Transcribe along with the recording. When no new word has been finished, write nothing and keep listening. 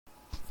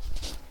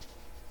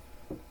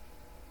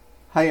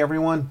Hi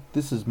everyone,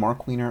 this is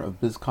Mark Weiner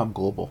of BizCom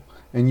Global,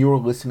 and you are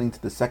listening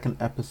to the second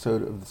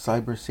episode of the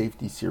Cyber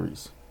Safety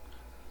Series.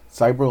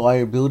 Cyber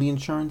liability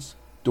insurance,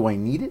 do I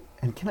need it,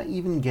 and can I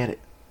even get it?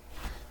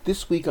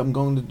 This week I'm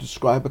going to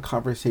describe a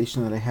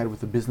conversation that I had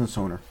with a business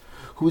owner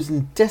who is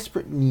in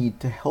desperate need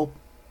to help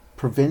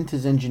prevent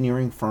his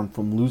engineering firm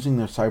from losing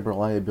their cyber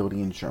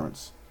liability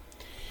insurance.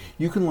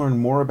 You can learn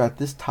more about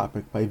this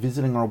topic by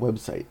visiting our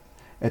website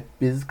at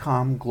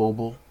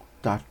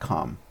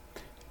bizcomglobal.com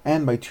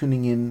and by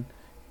tuning in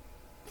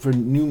for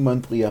new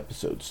monthly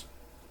episodes.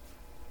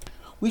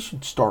 We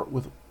should start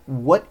with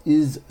what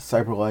is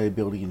cyber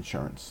liability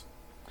insurance?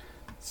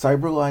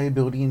 Cyber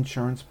liability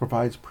insurance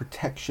provides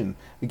protection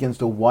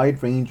against a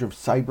wide range of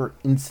cyber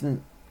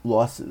incident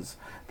losses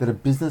that a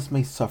business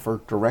may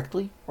suffer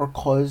directly or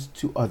cause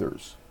to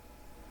others.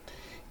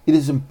 It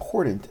is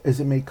important as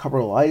it may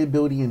cover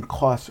liability and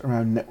costs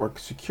around network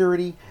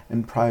security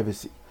and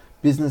privacy,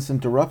 business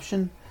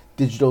interruption,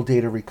 digital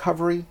data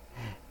recovery,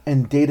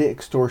 and data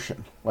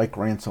extortion like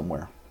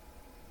ransomware.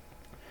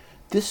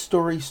 This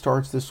story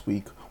starts this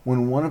week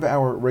when one of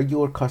our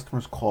regular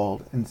customers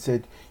called and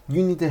said,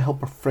 "You need to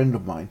help a friend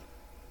of mine."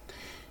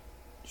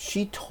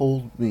 She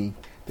told me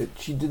that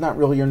she did not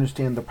really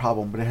understand the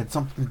problem, but it had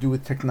something to do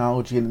with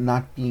technology and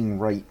not being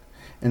right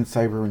in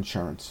cyber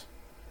insurance.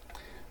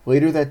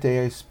 Later that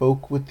day, I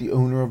spoke with the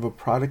owner of a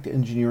product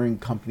engineering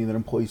company that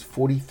employs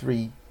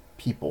 43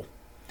 people.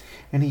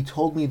 And he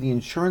told me the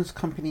insurance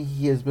company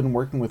he has been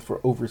working with for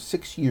over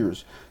 6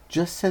 years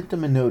just sent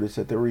him a notice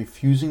that they're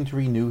refusing to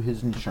renew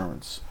his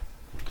insurance.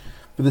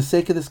 For the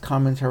sake of this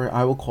commentary,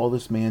 I will call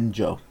this man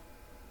Joe.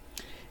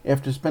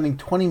 After spending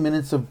 20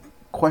 minutes of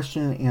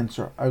question and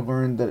answer, I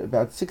learned that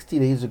about 60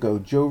 days ago,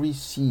 Joe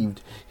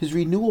received his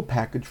renewal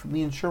package from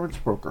the insurance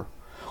broker,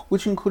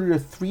 which included a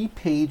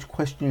 3-page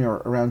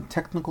questionnaire around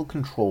technical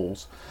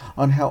controls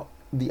on how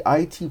the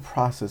IT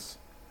process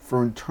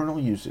for internal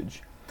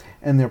usage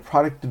and their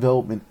product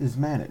development is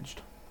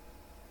managed.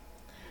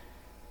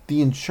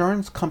 The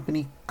insurance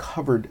company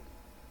covered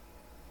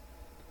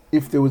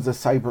if there was a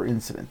cyber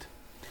incident,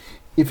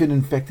 if it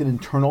infected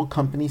internal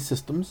company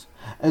systems,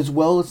 as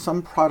well as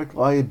some product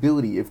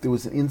liability if there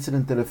was an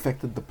incident that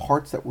affected the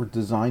parts that were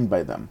designed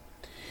by them.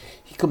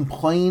 He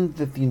complained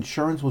that the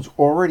insurance was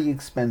already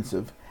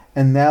expensive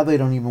and now they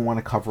don't even want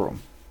to cover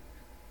them.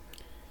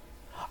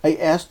 I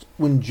asked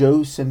when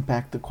Joe sent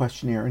back the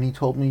questionnaire and he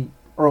told me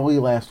early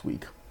last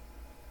week.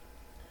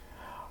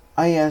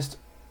 I asked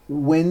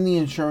when the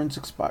insurance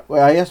expires.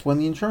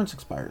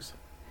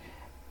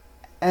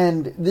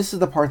 And this is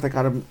the part that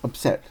got him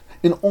upset.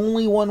 In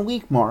only 1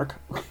 week, Mark,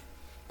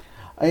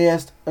 I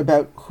asked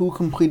about who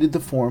completed the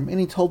form, and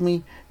he told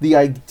me the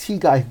IT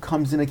guy who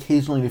comes in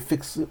occasionally to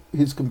fix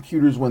his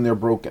computers when they're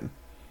broken.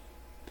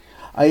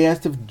 I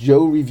asked if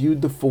Joe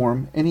reviewed the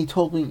form, and he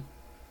told me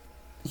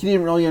he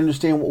didn't really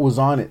understand what was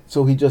on it,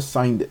 so he just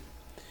signed it.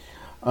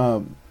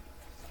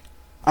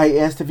 I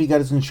asked if he got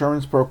his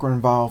insurance broker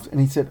involved,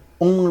 and he said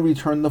only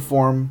return the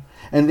form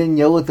and then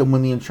yell at them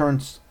when the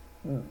insurance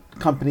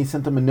company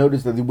sent them a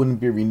notice that they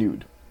wouldn't be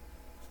renewed.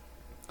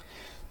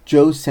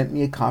 Joe sent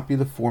me a copy of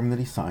the form that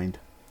he signed.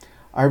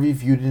 I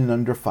reviewed it in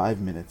under 5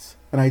 minutes,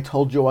 and I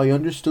told Joe I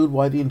understood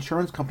why the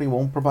insurance company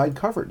won't provide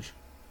coverage.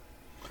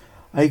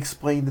 I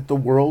explained that the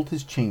world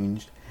has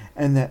changed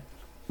and that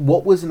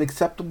what was an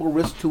acceptable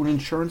risk to an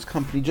insurance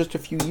company just a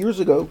few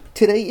years ago,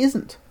 today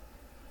isn't.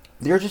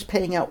 They're just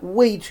paying out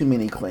way too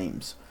many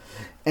claims.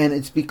 And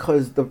it's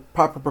because the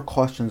proper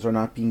precautions are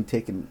not being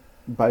taken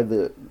by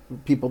the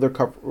people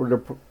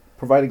they're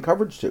providing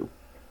coverage to.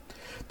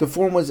 The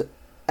form was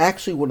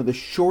actually one of the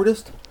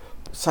shortest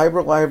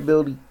cyber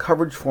liability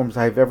coverage forms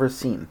I've ever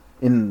seen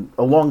in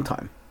a long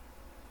time.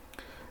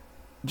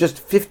 Just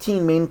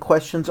 15 main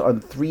questions on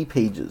 3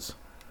 pages.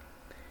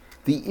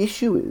 The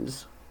issue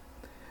is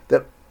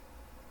that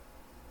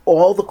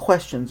all the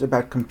questions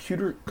about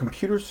computer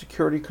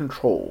security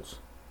controls,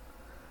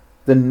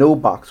 the no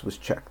box was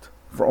checked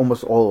for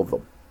almost all of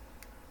them.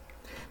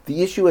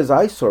 The issue as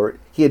I saw it,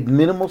 he had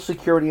minimal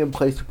security in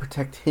place to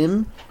protect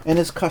him and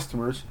his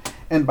customers,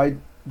 and by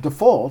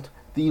default,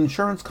 the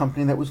insurance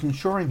company that was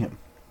insuring him.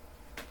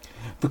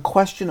 The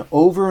question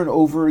over and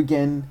over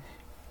again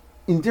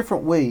in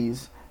different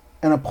ways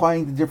and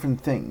applying to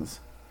different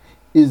things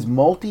is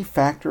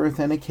multi-factor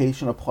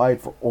authentication applied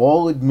for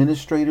all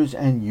administrators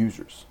and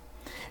users.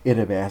 It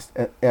had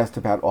asked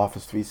about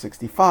Office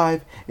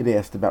 365, it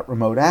asked about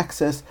remote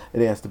access,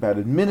 it asked about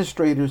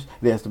administrators,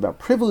 it asked about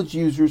privileged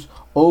users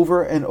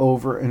over and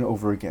over and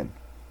over again.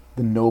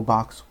 The no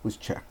box was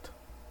checked.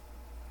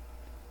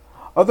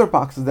 Other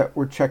boxes that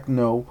were checked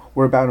no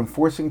were about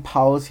enforcing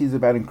policies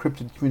about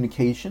encrypted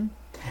communication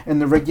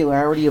and the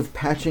regularity of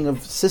patching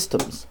of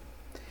systems.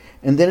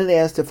 And then it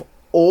asked if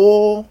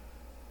all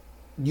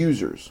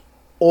users,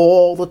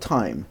 all the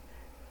time,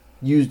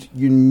 used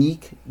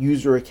unique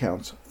user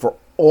accounts for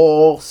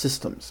all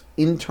systems,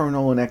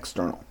 internal and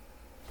external.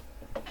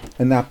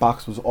 And that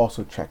box was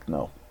also checked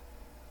no.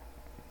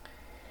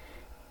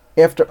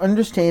 After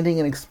understanding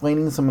and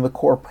explaining some of the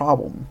core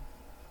problem,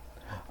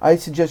 I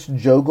suggest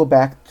Joe go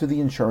back to the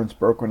insurance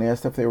broker and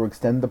ask if they will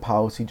extend the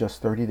policy just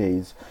 30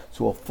 days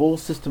so a full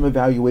system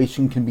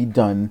evaluation can be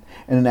done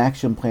and an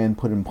action plan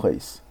put in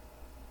place.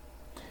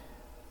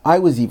 I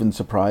was even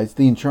surprised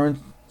the insurance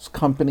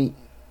company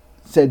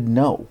said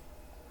no.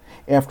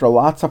 After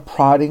lots of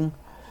prodding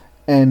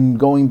and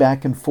going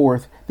back and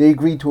forth, they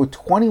agreed to a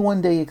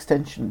 21-day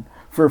extension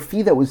for a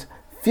fee that was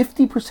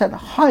 50%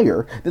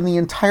 higher than the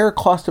entire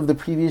cost of the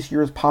previous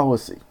year's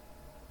policy.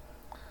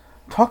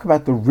 Talk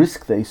about the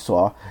risk they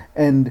saw,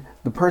 and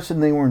the person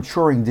they were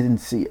insuring didn't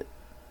see it.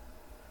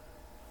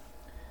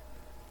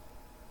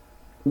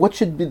 What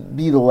should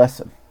be the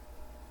lesson?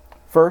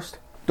 First,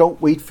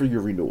 don't wait for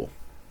your renewal.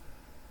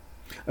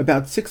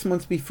 About 6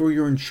 months before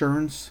your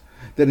insurance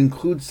that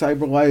includes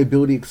cyber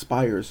liability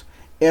expires,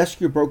 ask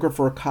your broker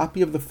for a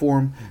copy of the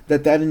form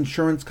that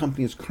insurance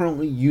company is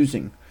currently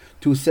using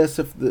to assess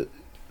if the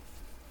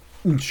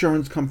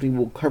insurance company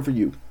will cover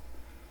you.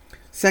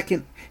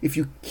 Second, if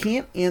you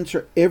can't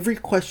answer every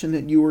question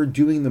that you are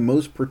doing the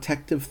most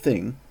protective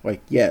thing,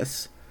 like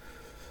yes,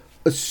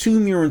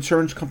 assume your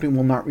insurance company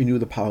will not renew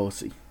the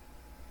policy.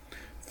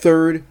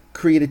 Third,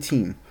 create a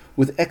team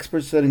with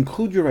experts that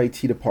include your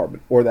IT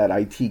department or that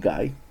IT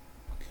guy,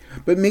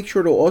 but make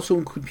sure to also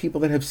include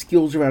people that have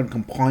skills around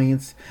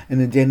compliance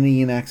and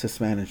identity and access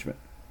management.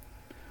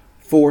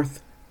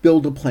 Fourth,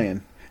 build a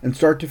plan and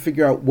start to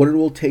figure out what it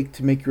will take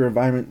to make your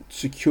environment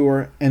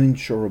secure and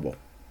insurable.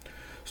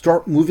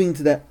 Start moving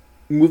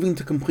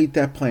to complete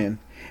that plan,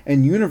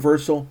 and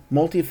universal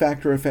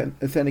multi-factor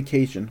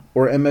authentication,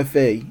 or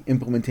MFA,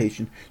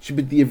 implementation should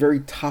be at the very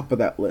top of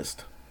that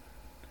list.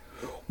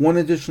 One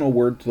additional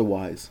word to the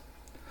wise.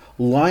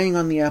 Lying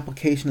on the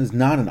application is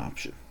not an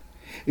option.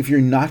 If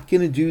you're not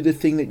going to do the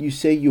thing that you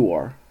say you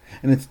are,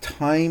 and it's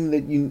time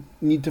that you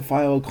need to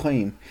file a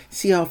claim,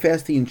 see how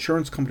fast the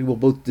insurance company will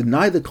both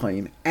deny the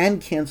claim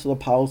and cancel a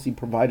policy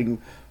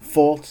providing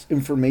false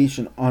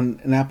information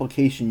on an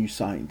application you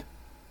signed.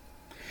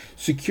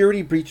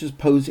 Security breaches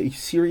pose a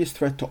serious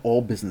threat to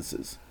all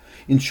businesses.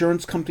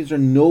 Insurance companies are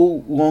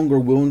no longer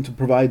willing to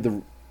provide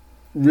the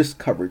risk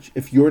coverage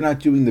if you're not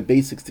doing the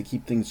basics to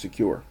keep things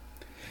secure.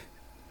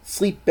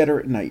 Sleep better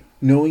at night,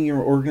 knowing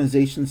your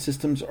organization's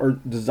systems are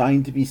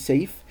designed to be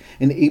safe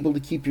and able to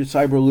keep your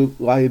cyber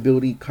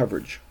liability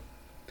coverage.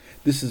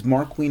 This is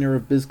Mark Weiner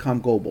of BizCom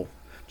Global.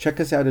 Check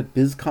us out at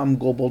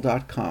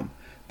bizcomglobal.com.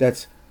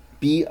 That's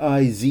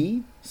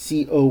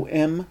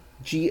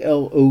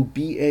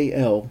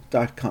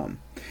bizcomglobal.com,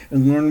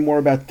 and learn more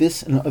about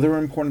this and other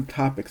important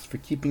topics for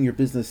keeping your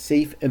business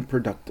safe and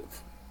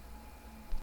productive.